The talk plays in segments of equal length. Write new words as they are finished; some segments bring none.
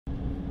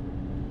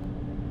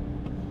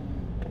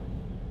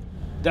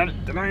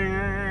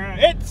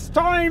It's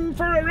time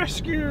for a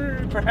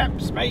rescue,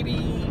 perhaps,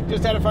 maybe.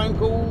 Just had a phone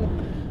call.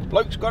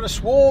 Bloke's got a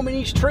swarm in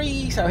his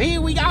tree, so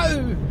here we go.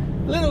 A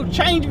little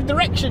change of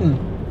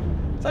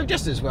direction. So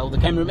just as well the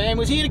cameraman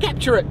was here to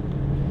capture it.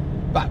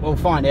 But we'll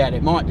find out,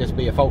 it might just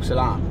be a false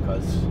alarm,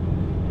 because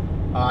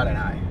I don't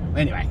know.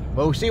 Anyway,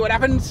 we'll see what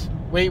happens.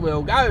 We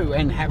will go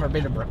and have a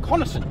bit of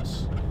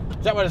reconnaissance.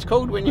 Is that what it's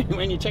called when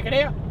you check it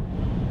out?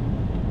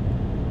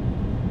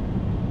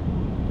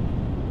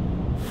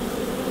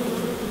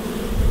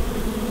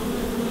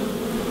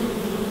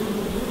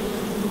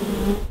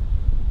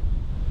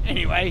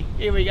 Anyway,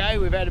 here we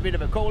go. We've had a bit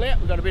of a call out.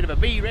 We've got a bit of a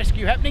bee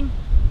rescue happening.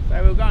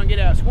 So we'll go and get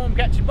our swarm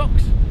catching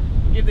box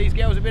and give these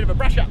girls a bit of a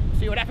brush up,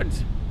 see what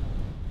happens.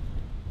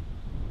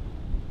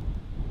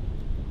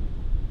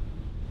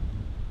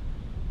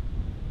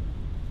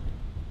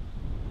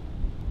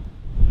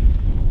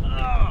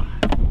 Oh,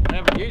 I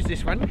haven't used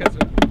this one because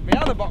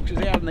my other box is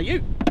out in the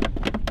ute.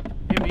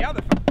 In the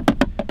other phone.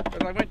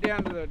 Because I went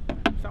down to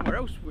somewhere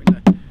else when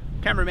the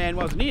cameraman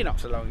wasn't here not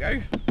so long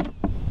ago.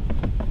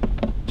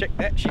 Check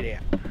that shit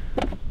out.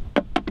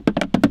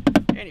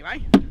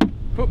 Anyway,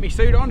 put my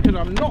suit on because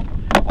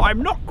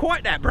I'm not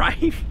quite that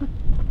brave.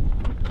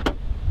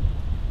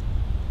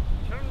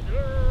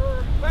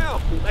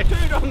 Well, they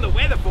turned on the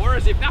weather for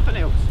us if nothing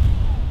else.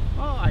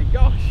 Oh my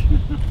gosh.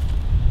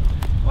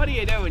 What are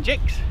you doing,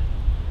 chicks?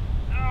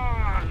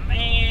 Oh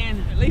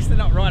man, at least they're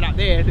not right up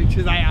there, which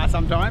they are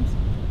sometimes.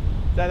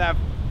 So they've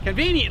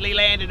conveniently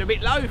landed a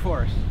bit low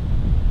for us.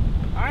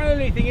 The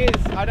only thing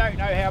is, I don't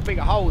know how big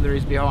a hole there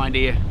is behind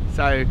here.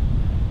 So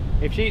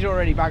if she's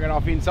already buggered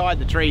off inside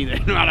the tree,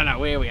 then I don't know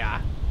where we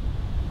are.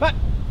 But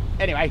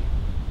anyway,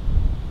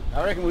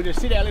 I reckon we'll just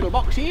sit our little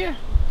box here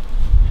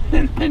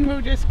and then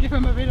we'll just give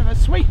them a bit of a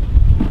sweep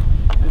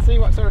and see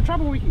what sort of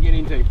trouble we can get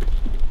into.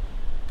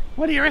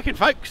 What do you reckon,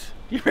 folks?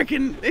 Do you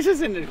reckon this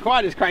isn't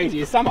quite as crazy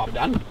as some I've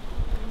done?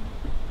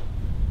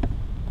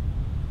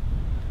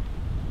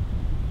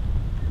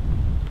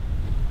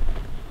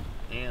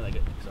 Yeah, they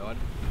get excited.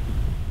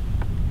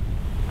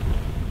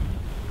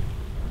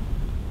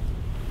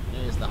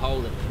 There's the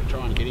hole that we're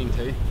trying to get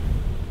into.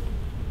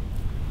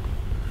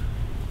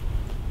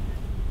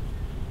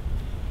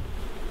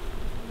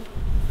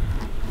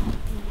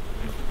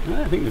 I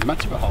don't think there's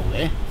much of a hole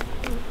there.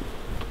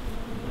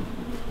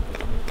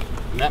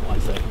 And that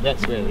one's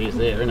that's where it is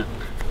there, isn't it?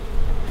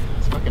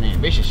 It's fucking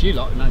ambitious, you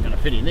lot are not going to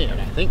fit in there, I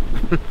don't think.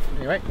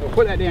 Anyway, we'll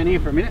put that down here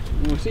for a minute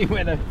and we'll see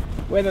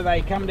whether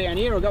they come down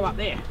here or go up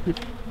there.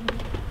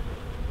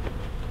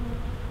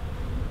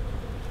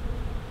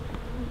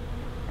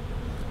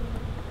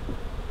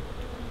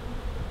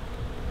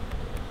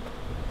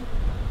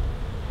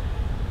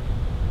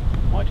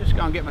 Might just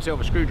go and get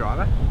myself a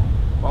screwdriver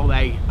while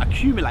they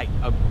assimilate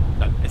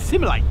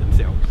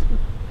themselves.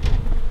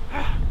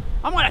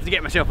 I might have to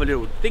get myself a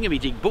little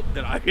thingamajig book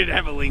that I could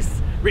have at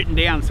least written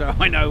down so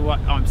I know what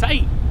I'm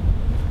saying.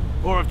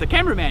 Or if the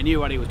cameraman knew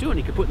what he was doing,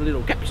 he could put the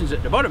little captions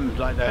at the bottom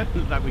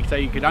so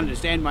you could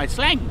understand my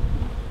slang.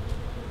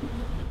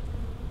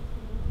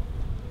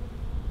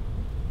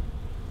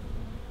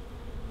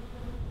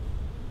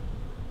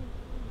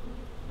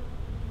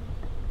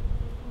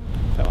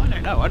 So I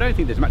don't know, I don't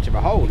think there's much of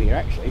a hole here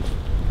actually.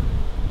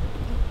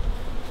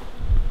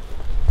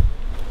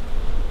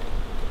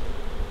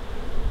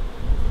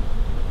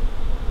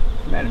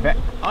 Matter of fact,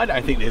 I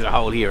don't think there's a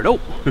hole here at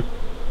all.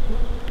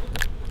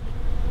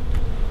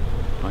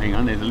 Oh, hang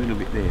on, there's a little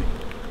bit there.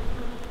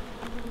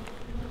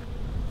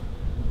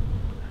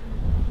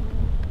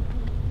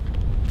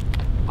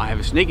 I have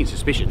a sneaking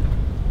suspicion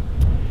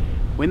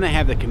when they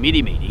have the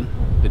committee meeting,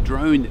 the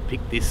drone that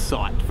picked this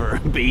site for a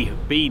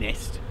bee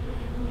nest,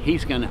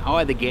 he's going to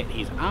either get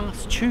his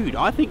ass chewed.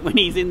 I think when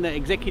he's in the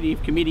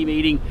executive committee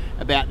meeting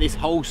about this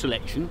hole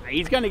selection,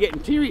 he's going to get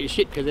in serious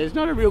shit because there's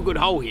not a real good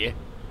hole here.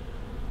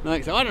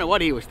 Like, so I don't know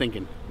what he was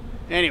thinking.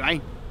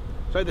 Anyway,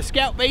 so the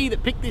scout bee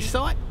that picked this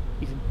site,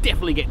 he's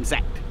definitely getting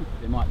sacked.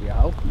 There might be a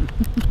hole.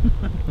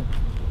 I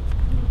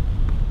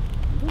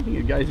don't think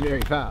it goes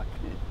very far.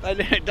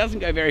 It doesn't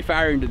go very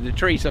far into the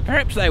tree, so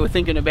perhaps they were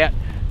thinking about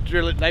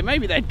drilling.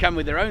 Maybe they'd come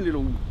with their own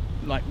little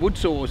like wood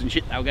saws and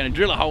shit. They were going to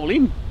drill a hole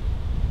in.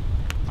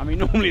 I mean,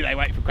 normally they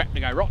wait for crap to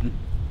go rotten.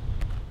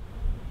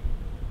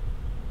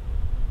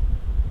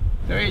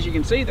 So as you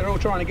can see, they're all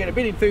trying to get a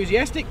bit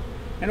enthusiastic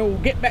and all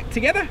get back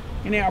together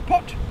in our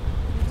pot.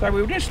 So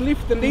we'll just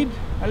lift the lid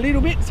a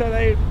little bit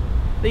so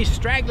these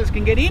stragglers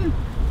can get in.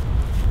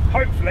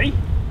 Hopefully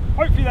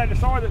they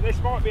decide that this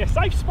might be a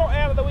safe spot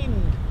out of the wind.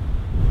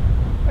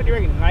 What do you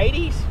reckon,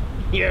 ladies?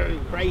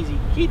 You crazy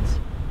kids.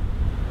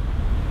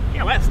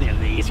 Yeah, well, that's nearly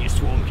the easiest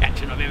swarm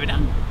catching I've ever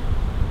done.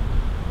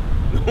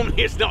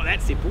 Normally it's not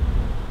that simple.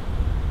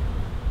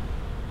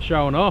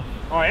 Showing off.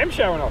 I am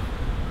showing off.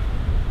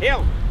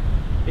 Hell,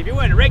 if you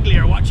weren't a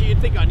regular watcher,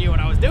 you'd think I knew what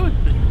I was doing.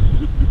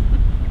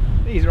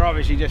 These are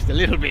obviously just a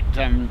little bit,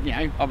 you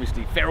know,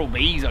 obviously feral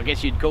bees, I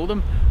guess you'd call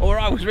them. Or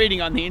I was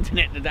reading on the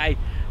internet today,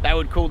 they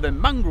would call them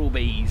mongrel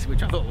bees,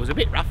 which I thought was a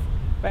bit rough.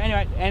 But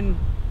anyway, and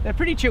they're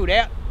pretty chilled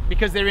out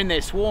because they're in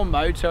their swarm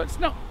mode, so it's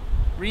not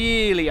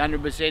really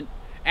 100%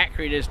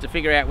 accurate as to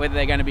figure out whether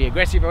they're going to be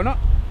aggressive or not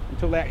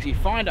until they actually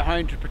find a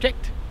home to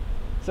protect.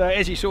 So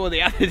as you saw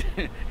the other,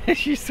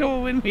 as you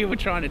saw when we were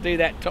trying to do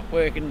that top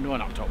working, well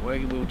not top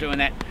working, we were doing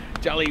that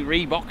jolly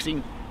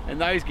reboxing, and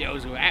those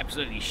girls were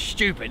absolutely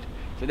stupid.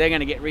 So they're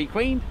going to get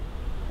requeened,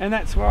 and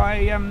that's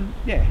why,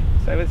 yeah.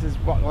 So this is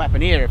what will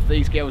happen here if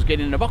these girls get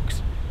in a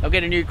box. They'll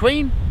get a new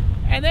queen,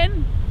 and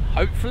then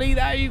hopefully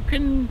they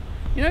can,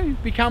 you know,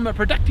 become a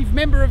productive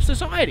member of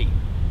society.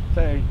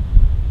 So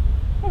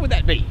what would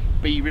that be?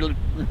 Be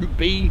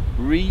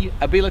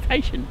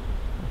rehabilitation.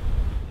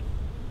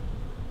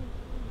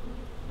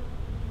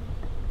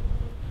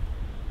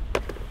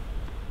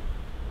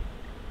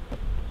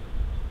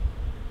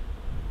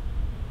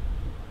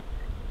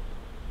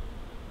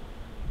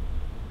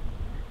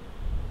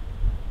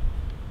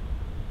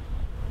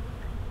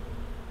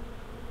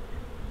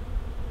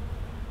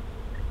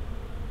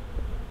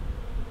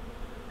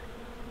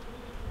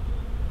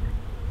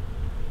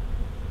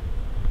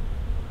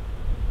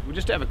 We'll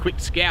just have a quick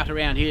scout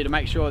around here to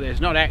make sure there's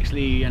not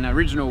actually an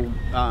original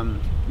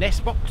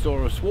nest box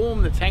or a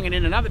swarm that's hanging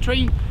in another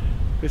tree,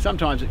 because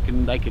sometimes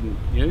they can,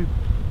 you know,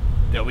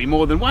 there'll be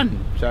more than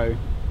one. So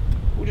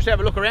we'll just have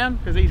a look around,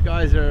 because these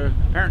guys are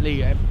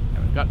apparently have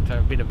got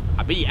a bit of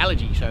a bee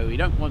allergy, so we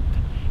don't want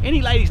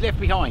any ladies left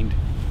behind.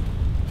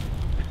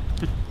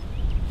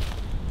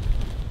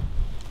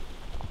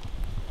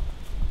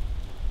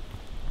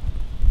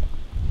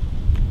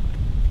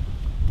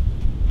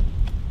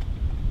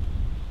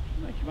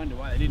 Wonder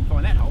why they didn't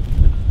find that hole.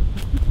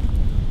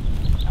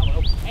 Oh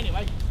well,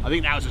 anyway, I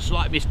think that was a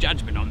slight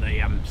misjudgment on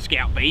the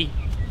scout bee.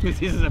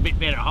 This is a bit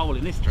better hole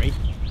in this tree.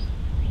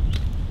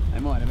 They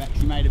might have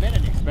actually made a better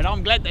nest, but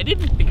I'm glad they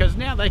didn't, because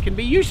now they can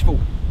be useful.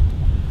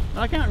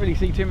 I can't really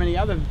see too many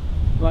other,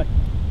 like,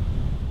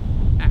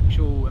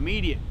 actual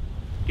immediate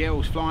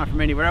girls flying from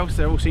anywhere else.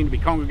 They all seem to be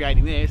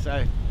congregating there,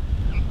 so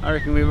I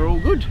reckon we were all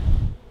good.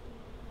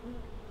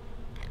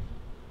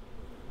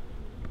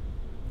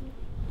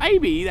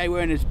 Maybe they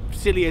weren't as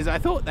silly as I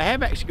thought. They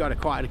have actually got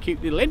quite a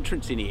cute little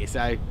entrance in here,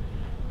 so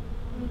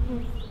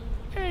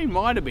they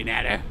might have been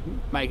able to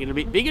make it a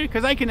bit bigger,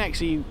 because they can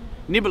actually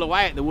nibble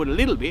away at the wood a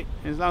little bit,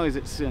 as long as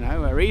it's, you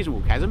know, a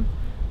reasonable chasm.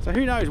 So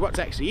who knows what's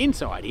actually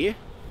inside here.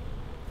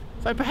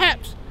 So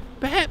perhaps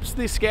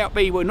this scout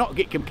bee will not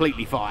get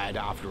completely fired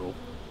after all.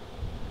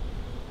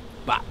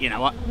 But you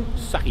know what,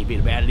 sucky bit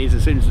about it is,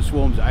 as soon as the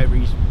swarm's over,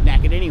 he's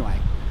knackered anyway.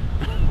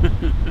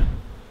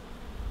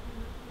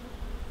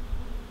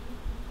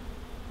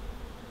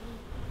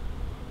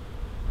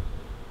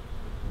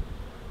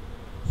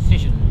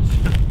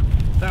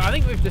 So I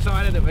think we've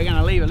decided that we're going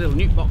to leave a little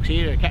newt box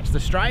here to catch the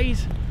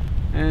strays,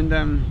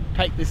 and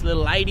take this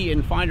little lady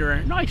and find her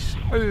a nice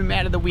home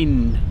out of the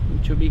wind,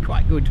 which will be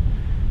quite good.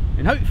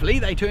 And hopefully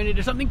they turn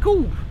into something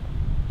cool.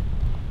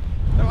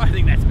 So I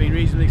think that's been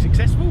reasonably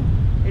successful.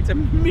 It's a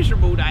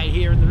miserable day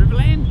here in the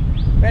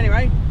Riverland. But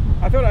anyway,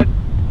 I thought I'd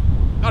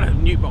got a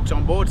newt box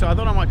on board, so I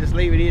thought I might just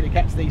leave it here to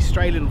catch these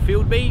stray little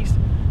field bees.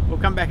 We'll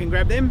come back and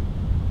grab them,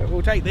 but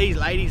we'll take these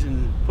ladies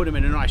and put them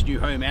in a nice new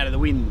home out of the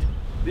wind.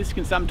 This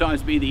can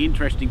sometimes be the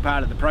interesting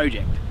part of the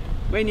project.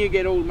 When you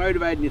get all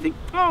motivated and you think,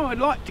 oh, I'd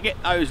like to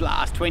get those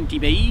last 20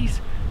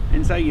 bees,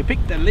 and so you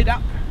pick the lid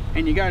up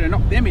and you go to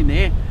knock them in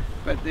there,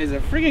 but there's a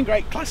friggin'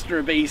 great cluster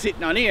of bees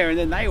sitting on here, and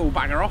then they all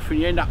bugger off and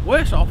you end up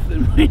worse off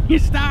than when you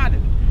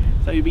started.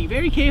 So you be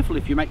very careful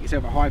if you make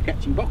yourself a hive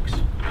catching box.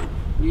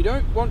 You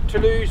don't want to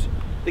lose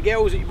the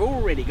girls that you've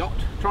already got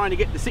trying to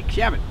get the 6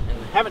 you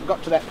haven't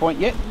got to that point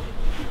yet.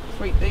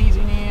 Sweep these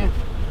in here.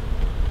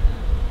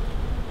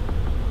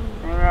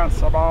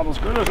 That's about as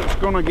good as it's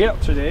going to get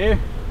today.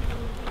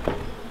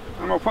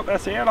 And we'll put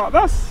this here like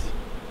this.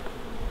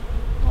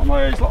 And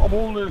these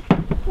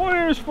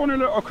funny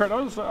little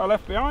critters that are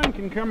left behind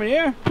can come in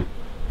here,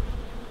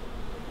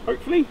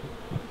 hopefully.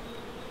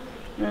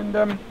 And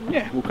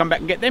yeah, we'll come back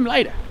and get them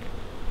later.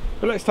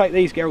 But let's take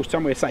these girls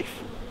somewhere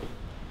safe.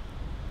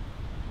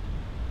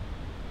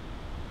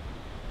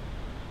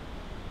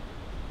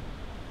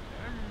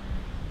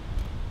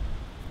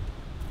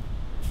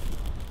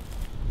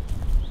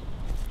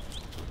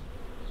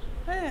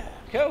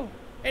 Cool.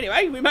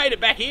 Anyway, we made it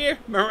back here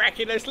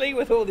miraculously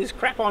with all this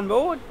crap on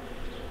board.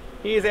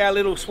 Here's our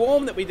little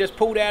swarm that we just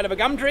pulled out of a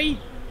gum tree.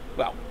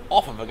 Well,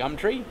 off of a gum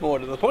tree, more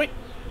to the point.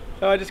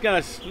 So I'm just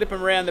going to slip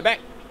them around the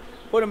back,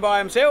 put them by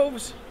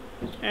themselves,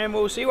 and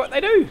we'll see what they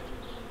do.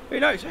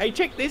 Who knows? Hey,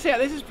 check this out.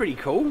 This is pretty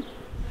cool.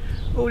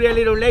 All their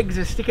little legs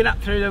are sticking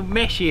up through the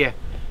mesh here.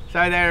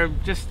 So they're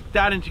just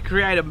starting to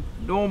create a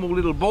normal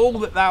little ball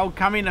that they'll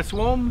come in a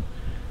swarm.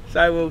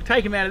 So we'll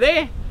take them out of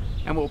there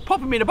and we'll pop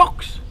them in a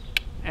box.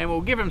 And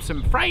we'll give them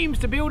some frames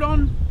to build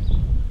on,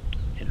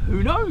 and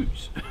who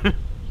knows?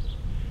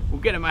 We'll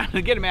get them out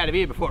of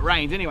here before it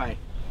rains anyway.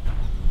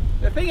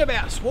 The thing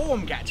about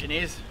swarm catching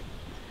is,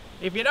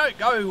 if you don't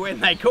go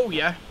when they call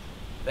you,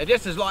 they're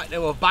just as likely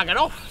to have buggered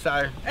off.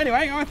 So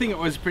anyway, I think it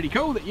was pretty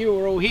cool that you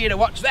were all here to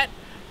watch that.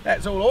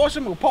 That's all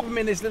awesome. We'll pop them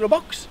in this little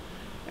box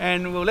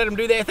and we'll let them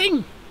do their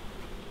thing.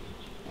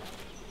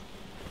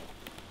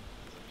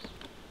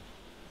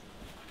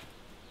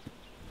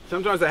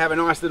 Sometimes they have a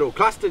nice little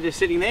cluster just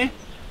sitting there,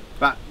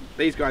 but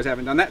these guys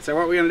haven't done that. So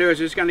what we're going to do is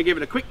just going to give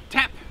it a quick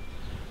tap,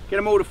 get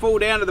them all to fall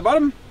down to the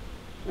bottom,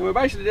 and we're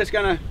basically just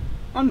going to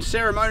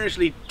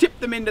unceremoniously tip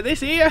them into this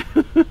here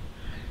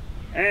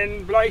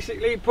and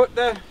basically put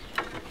the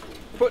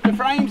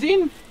frames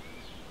in,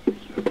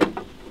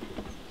 and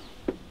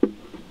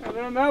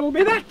then that'll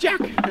be that,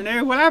 Jack, and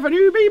there we'll have a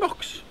new bee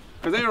box,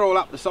 because they're all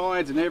up the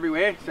sides and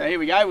everywhere. So here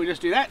we go, we'll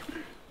just do that,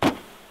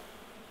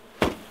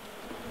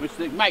 which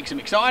makes them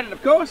excited,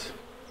 of course.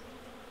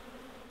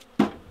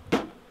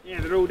 Yeah,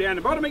 they're all down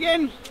the bottom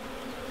again,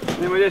 and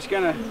then we're just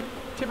going to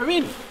tip them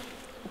in.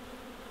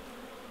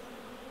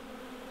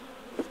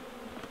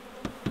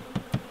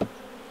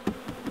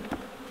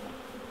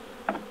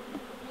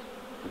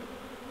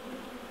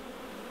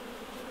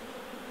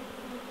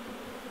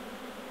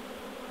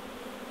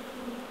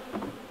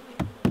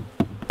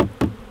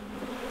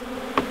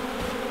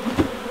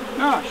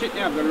 Oh shit,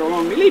 now I've got it all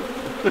on my lid.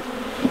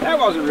 That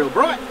wasn't real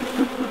bright.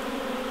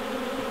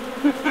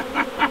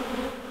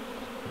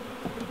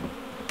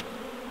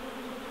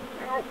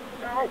 Ow,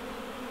 ow.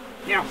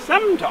 Now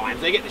sometimes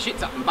they get the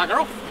shits up and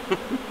bugger off.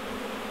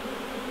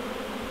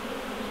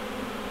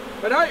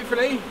 But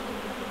hopefully,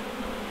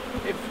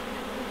 if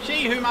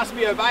she who must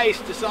be obeyed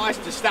decides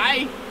to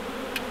stay,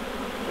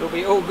 it'll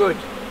be all good.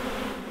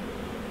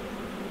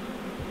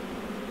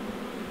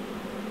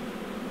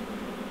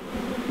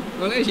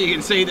 Well, as you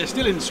can see, they're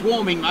still in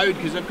swarming mode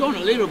because they've gone a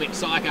little bit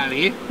psycho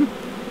here.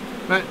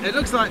 But it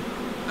looks like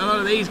a lot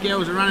of these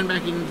girls are running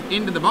back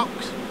into the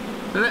box,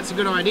 so that's a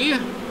good idea.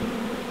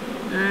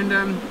 And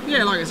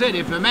yeah, like I said,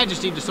 if Her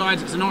Majesty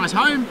decides it's a nice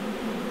home,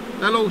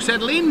 they'll all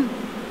settle in,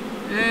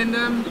 and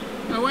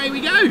away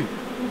we go.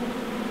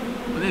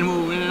 And then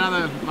we'll, in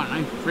another, I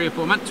don't know, 3 or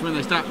 4 months, when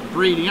they start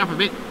breeding up a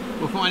bit,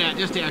 we'll find out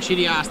just how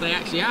shitty ass they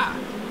actually are,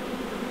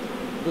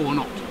 or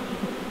not.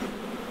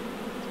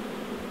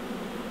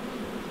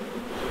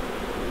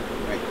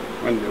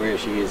 Wonder where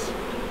she is.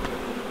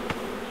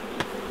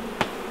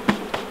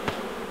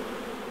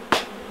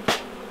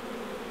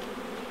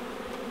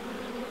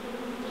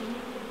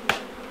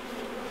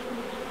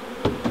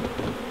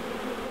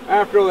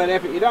 After all that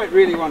effort, you don't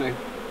really want to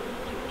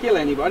kill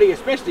anybody,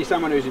 especially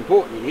someone who's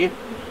important in here.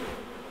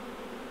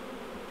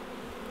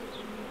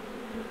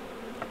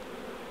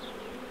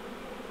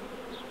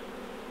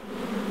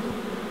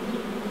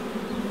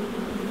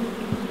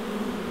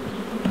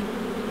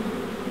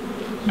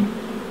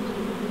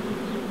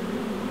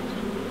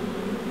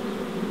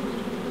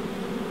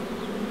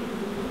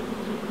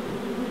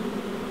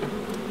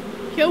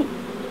 Cool.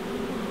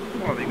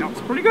 Well, I think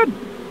that's pretty good.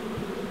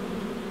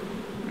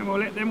 And we'll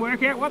let them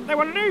work out what they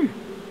want to do.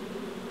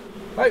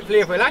 Hopefully,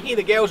 if we're lucky,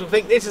 the girls will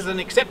think this is an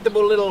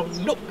acceptable little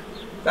nook.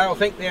 They'll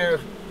think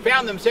they've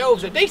found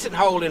themselves a decent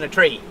hole in a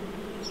tree.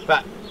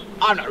 But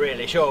I'm not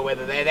really sure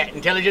whether they're that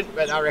intelligent,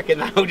 but I reckon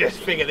they'll just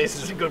figure this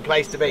is a good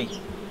place to be.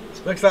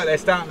 Looks like they're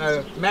starting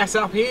to mass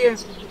up here,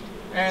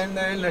 and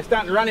then they're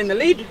starting to run in the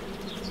lid.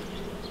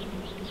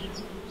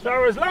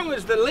 So as long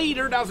as the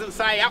leader doesn't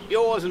say, up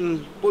yours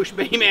and bush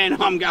bee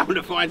man, I'm going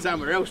to find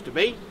somewhere else to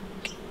be,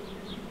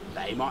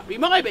 they might be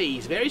my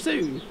bees very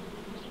soon.